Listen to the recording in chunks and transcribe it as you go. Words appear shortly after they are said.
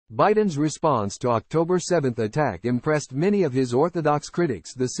Biden's response to October 7 attack impressed many of his Orthodox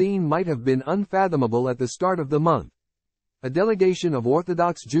critics. The scene might have been unfathomable at the start of the month. A delegation of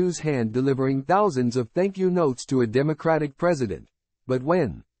Orthodox Jews hand-delivering thousands of thank-you notes to a Democratic president. But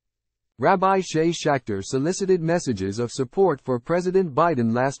when Rabbi Shay Schachter solicited messages of support for President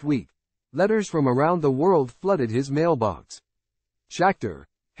Biden last week, letters from around the world flooded his mailbox. Schachter,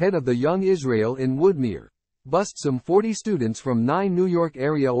 head of the Young Israel in Woodmere, bussed some 40 students from 9 New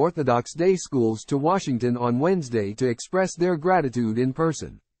York-area Orthodox day schools to Washington on Wednesday to express their gratitude in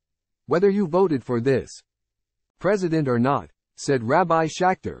person. "Whether you voted for this president or not," said Rabbi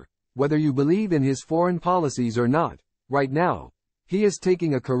Schachter, "whether you believe in his foreign policies or not, right now, he is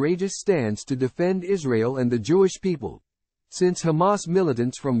taking a courageous stance to defend Israel and the Jewish people. Since Hamas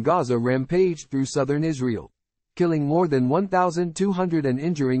militants from Gaza rampaged through southern Israel, killing more than 1,200 and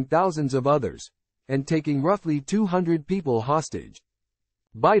injuring thousands of others, and taking roughly 200 people hostage,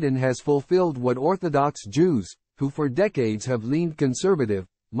 Biden has fulfilled what Orthodox Jews, who for decades have leaned conservative,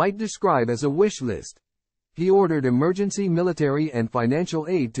 might describe as a wish list. He ordered emergency military and financial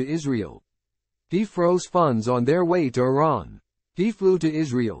aid to Israel. He froze funds on their way to Iran. He flew to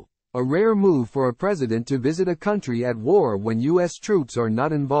Israel, a rare move for a president to visit a country at war when U.S. troops are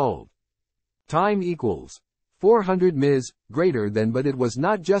not involved. Time equals 400 ms, greater than. But it was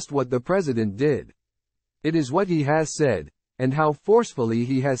not just what the president did. It is what he has said, and how forcefully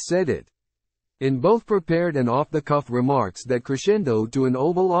he has said it. In both prepared and off-the-cuff remarks that crescendoed to an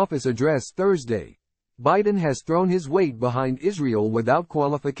Oval Office address Thursday, Biden has thrown his weight behind Israel without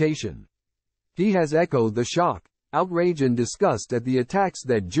qualification. He has echoed the shock, outrage and disgust at the attacks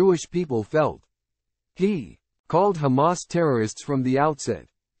that Jewish people felt. He called Hamas terrorists from the outset,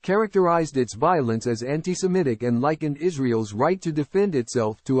 characterized its violence as anti-Semitic and likened Israel's right to defend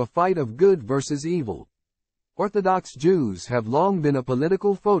itself to a fight of good versus evil. Orthodox Jews have long been a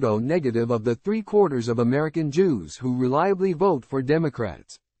political photo negative of the 3/4 of American Jews who reliably vote for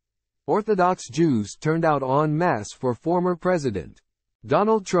Democrats. Orthodox Jews turned out en masse for former President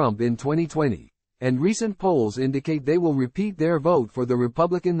Donald Trump in 2020, and recent polls indicate they will repeat their vote for the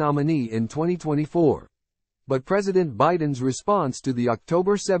Republican nominee in 2024. But President Biden's response to the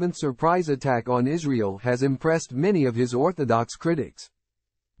October 7 surprise attack on Israel has impressed many of his Orthodox critics.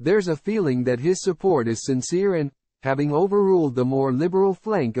 There's a feeling that his support is sincere and, having overruled the more liberal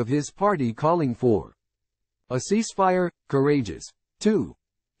flank of his party calling for a ceasefire, courageous. 2.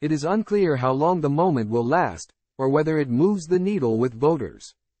 It is unclear how long the moment will last, or whether it moves the needle with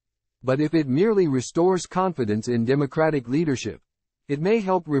voters. But if it merely restores confidence in Democratic leadership, it may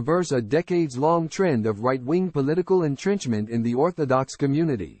help reverse a decades-long trend of right-wing political entrenchment in the Orthodox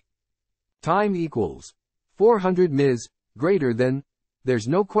community. Time equals 400 ms, greater than. There's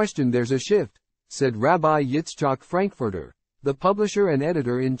no question there's a shift, said Rabbi Yitzchak Frankfurter, the publisher and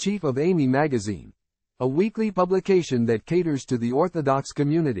editor-in-chief of Amy magazine, a weekly publication that caters to the Orthodox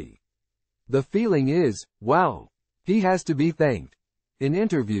community. The feeling is, wow, he has to be thanked. In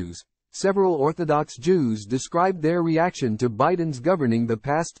interviews, several Orthodox Jews described their reaction to Biden's governing the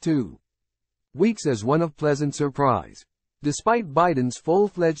past 2 weeks as one of pleasant surprise. Despite Biden's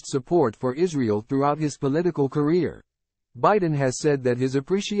full-fledged support for Israel throughout his political career, Biden has said that his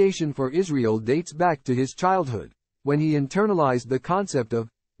appreciation for Israel dates back to his childhood, when he internalized the concept of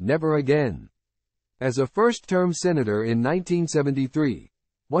never again. As a first-term senator in 1973,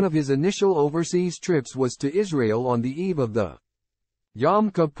 one of his initial overseas trips was to Israel on the eve of the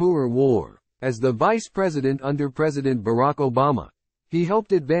Yom Kippur War. As the vice president under President Barack Obama, he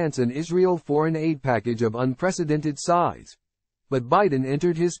helped advance an Israel foreign aid package of unprecedented size. But Biden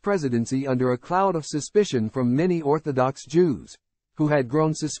entered his presidency under a cloud of suspicion from many Orthodox Jews, who had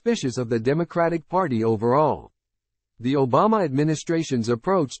grown suspicious of the Democratic Party overall. The Obama administration's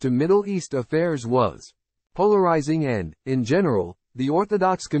approach to Middle East affairs was polarizing and, in general, the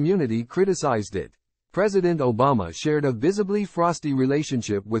Orthodox community criticized it. President Obama shared a visibly frosty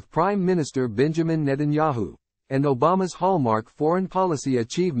relationship with Prime Minister Benjamin Netanyahu, and Obama's hallmark foreign policy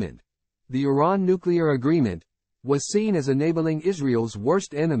achievement, the Iran nuclear agreement, was seen as enabling Israel's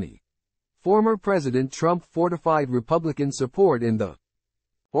worst enemy. Former President Trump fortified Republican support in the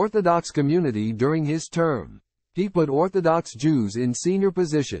Orthodox community during his term. He put Orthodox Jews in senior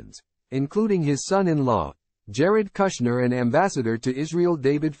positions, including his son-in-law, Jared Kushner, and Ambassador to Israel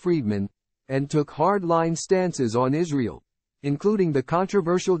David Friedman, and took hard-line stances on Israel, including the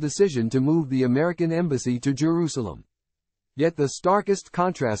controversial decision to move the American embassy to Jerusalem. Yet the starkest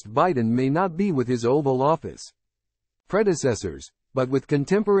contrast Biden may not be with his Oval Office predecessors, but with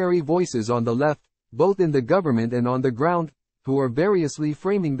contemporary voices on the left, both in the government and on the ground, who are variously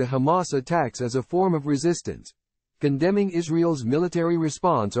framing the Hamas attacks as a form of resistance, condemning Israel's military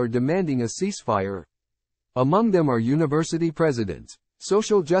response or demanding a ceasefire. Among them are university presidents,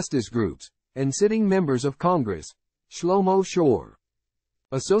 social justice groups, and sitting members of Congress. Shlomo Shor,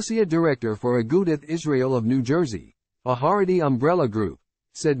 associate director for Agudath Israel of New Jersey, a Haredi umbrella group,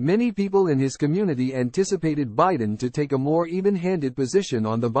 said many people in his community anticipated Biden to take a more even-handed position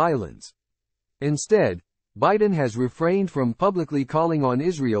on the violence. Instead, Biden has refrained from publicly calling on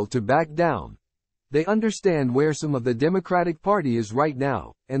Israel to back down. They understand where some of the Democratic Party is right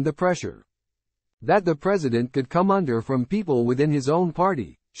now, and the pressure that the president could come under from people within his own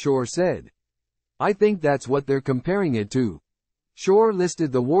party, Shor said. I think that's what they're comparing it to. Shor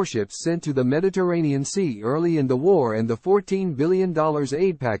listed the warships sent to the Mediterranean Sea early in the war and the $14 billion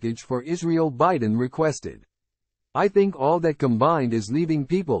aid package for Israel Biden requested. I think all that combined is leaving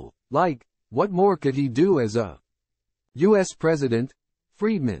people, like, what more could he do as a U.S. president?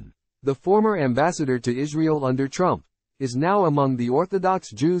 Friedman, the former ambassador to Israel under Trump, is now among the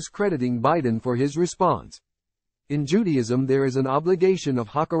Orthodox Jews crediting Biden for his response. In Judaism there is an obligation of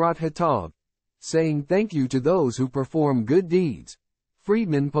Hakarat Hatov, saying thank you to those who perform good deeds.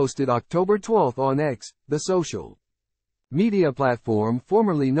 Friedman posted October 12 on X, the social media platform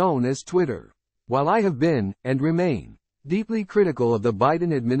formerly known as Twitter. While I have been, and remain, deeply critical of the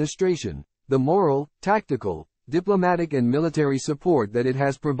Biden administration, the moral, tactical, diplomatic and military support that it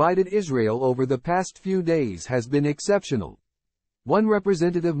has provided Israel over the past few days has been exceptional. One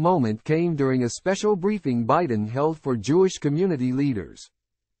representative moment came during a special briefing Biden held for Jewish community leaders.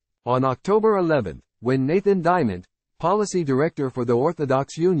 On October 11, when Nathan Diamond, policy director for the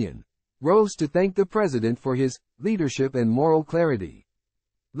Orthodox Union, rose to thank the president for his leadership and moral clarity.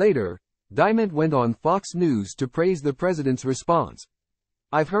 Later, Diamond went on Fox News to praise the president's response.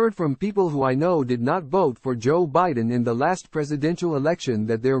 I've heard from people who I know did not vote for Joe Biden in the last presidential election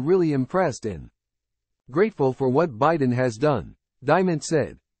that they're really impressed and grateful for what Biden has done, Diamond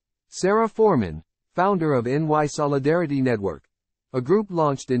said. Sarah Foreman, founder of NY Solidarity Network, a group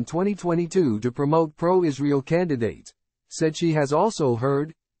launched in 2022 to promote pro-Israel candidates, said she has also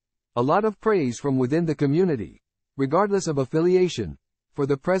heard a lot of praise from within the community, regardless of affiliation, for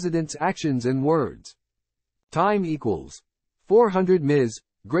the president's actions and words. Time equals 400 ms,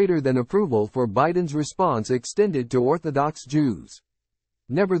 greater than approval for Biden's response extended to Orthodox Jews.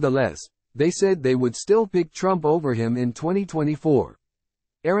 Nevertheless, they said they would still pick Trump over him in 2024.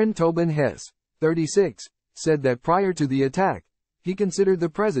 Aaron Tobin Hess, 36, said that prior to the attack, he considered the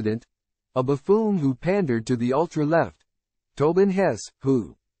president a buffoon who pandered to the ultra-left. Tobin Hess,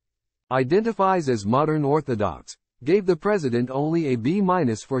 who identifies as modern Orthodox, gave the president only a B-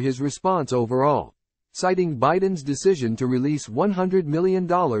 for his response overall, citing Biden's decision to release $100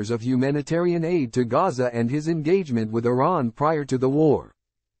 million of humanitarian aid to Gaza and his engagement with Iran prior to the war.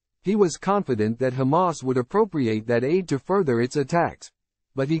 He was confident that Hamas would appropriate that aid to further its attacks,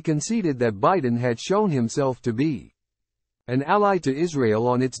 but he conceded that Biden had shown himself to be an ally to Israel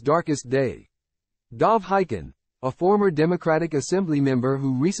on its darkest day. Dov Hikind, a former Democratic Assembly member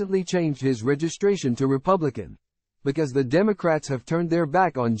who recently changed his registration to Republican, because the Democrats have turned their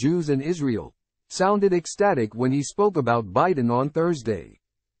back on Jews and Israel, sounded ecstatic when he spoke about Biden on Thursday.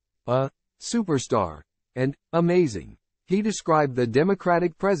 A superstar, and amazing, he described the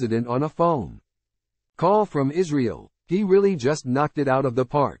Democratic president on a phone call from Israel. He really just knocked it out of the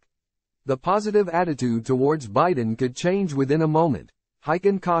park. The positive attitude towards Biden could change within a moment,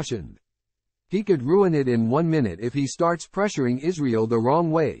 Hikind cautioned. He could ruin it in 1 minute if he starts pressuring Israel the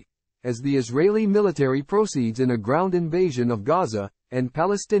wrong way, as the Israeli military proceeds in a ground invasion of Gaza, and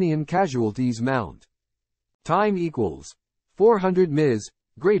Palestinian casualties mount. Time equals 400 ms,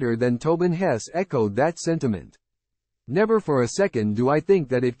 greater than Tobin Hess echoed that sentiment. Never for a second do I think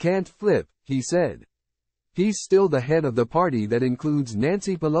that it can't flip, he said. He's still the head of the party that includes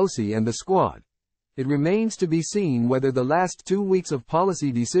Nancy Pelosi and the squad. It remains to be seen whether the last 2 weeks of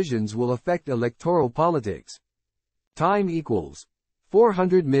policy decisions will affect electoral politics. Time equals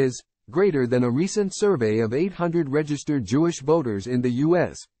 400 ms, greater than a recent survey of 800 registered Jewish voters in the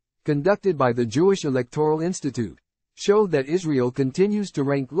U.S., conducted by the Jewish Electoral Institute, showed that Israel continues to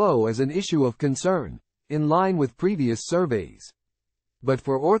rank low as an issue of concern, in line with previous surveys. But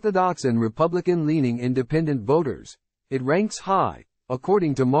for Orthodox and Republican-leaning independent voters, it ranks high,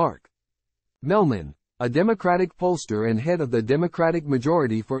 according to Mark Mellman, a Democratic pollster and head of the Democratic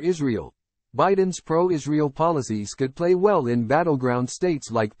majority for Israel. Biden's pro-Israel policies could play well in battleground states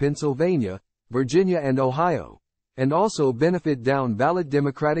like Pennsylvania, Virginia and Ohio, and also benefit down-ballot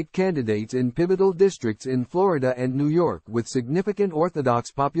Democratic candidates in pivotal districts in Florida and New York with significant Orthodox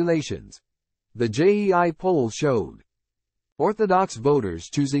populations. The JEI poll showed. Orthodox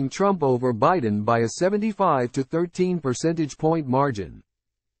voters choosing Trump over Biden by a 75 to 13 percentage point margin.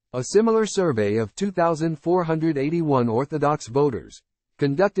 A similar survey of 2,481 Orthodox voters,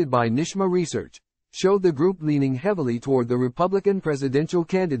 conducted by Nishma Research, showed the group leaning heavily toward the Republican presidential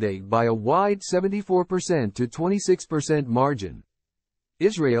candidate by a wide 74% to 26% margin.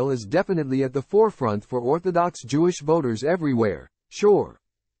 Israel is definitely at the forefront for Orthodox Jewish voters everywhere, Shor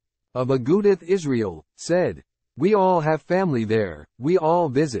of Agudath Israel said. We all have family there, we all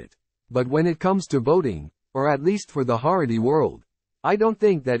visit. But when it comes to voting, or at least for the Haredi world, I don't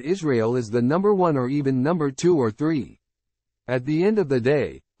think that Israel is the number one or even number two or three. At the end of the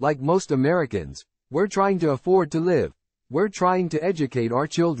day, like most Americans, we're trying to afford to live, we're trying to educate our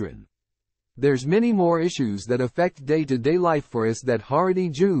children. There's many more issues that affect day-to-day life for us that Haredi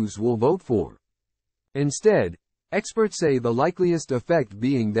Jews will vote for. Instead, experts say the likeliest effect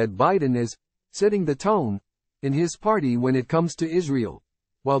being that Biden is setting the tone in his party when it comes to Israel,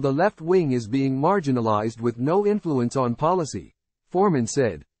 while the left wing is being marginalized with no influence on policy, Foreman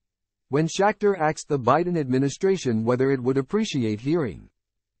said. When Schachter asked the Biden administration whether it would appreciate hearing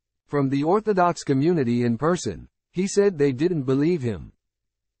from the Orthodox community in person, he said they didn't believe him.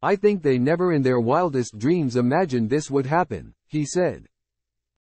 I think they never in their wildest dreams imagined this would happen, he said.